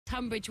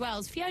Tunbridge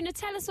Wells. Fiona,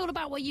 tell us all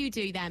about what you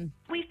do then.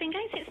 We've been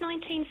going since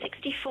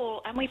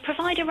 1964 and we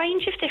provide a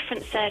range of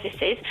different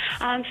services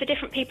for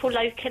different people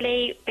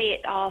locally, be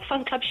it our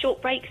Fun Club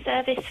short break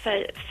service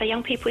for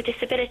young people with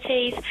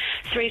disabilities,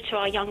 through to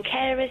our young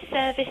carers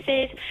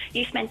services,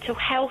 youth mental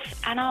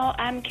health and our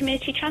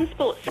community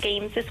transport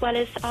schemes, as well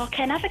as our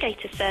care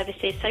navigator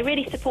services. So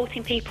really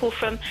supporting people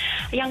from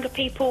younger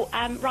people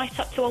right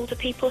up to older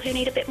people who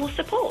need a bit more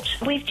support.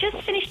 We've just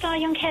finished our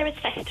Young Carers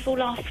Festival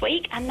last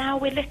week and now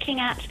we're looking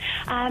at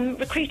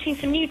recruiting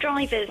some new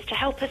drivers to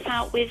help us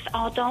out with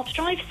our Dart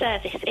Drive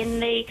service in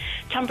the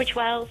Tunbridge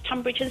Wells,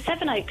 Tunbridge and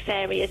Sevenoaks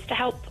areas to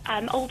help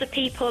older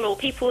people or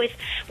people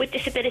with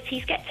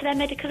disabilities get to their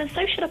medical and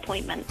social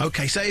appointments.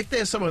 OK, so if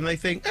there's someone they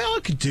think, oh,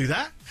 I could do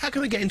that, how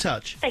can they get in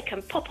touch? They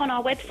can pop on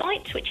our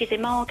website, which is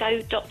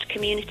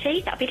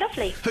Imago.community. That'd be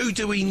lovely. Who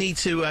do we need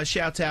to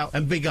shout out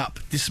and big up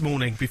this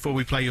morning before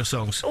we play your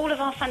songs? All of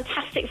our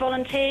fantastic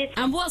volunteers.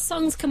 And what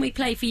songs can we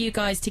play for you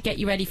guys to get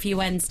you ready for your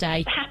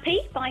Wednesday? Happy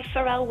by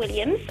Pharrell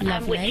Williams,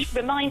 which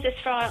reminds us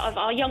of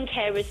our young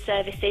carers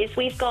services.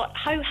 We've got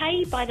Ho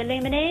Hey by the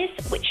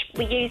Lumineers, which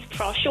we use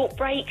for our short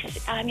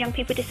breaks, young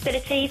people with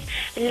disabilities.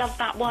 Love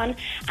that one.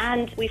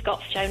 And we've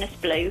got Jonas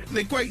Blue.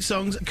 They're great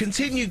songs.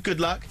 Continued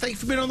good luck. Thanks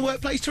for being on The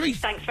Workplace, Therese.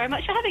 Thanks very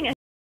much for having us.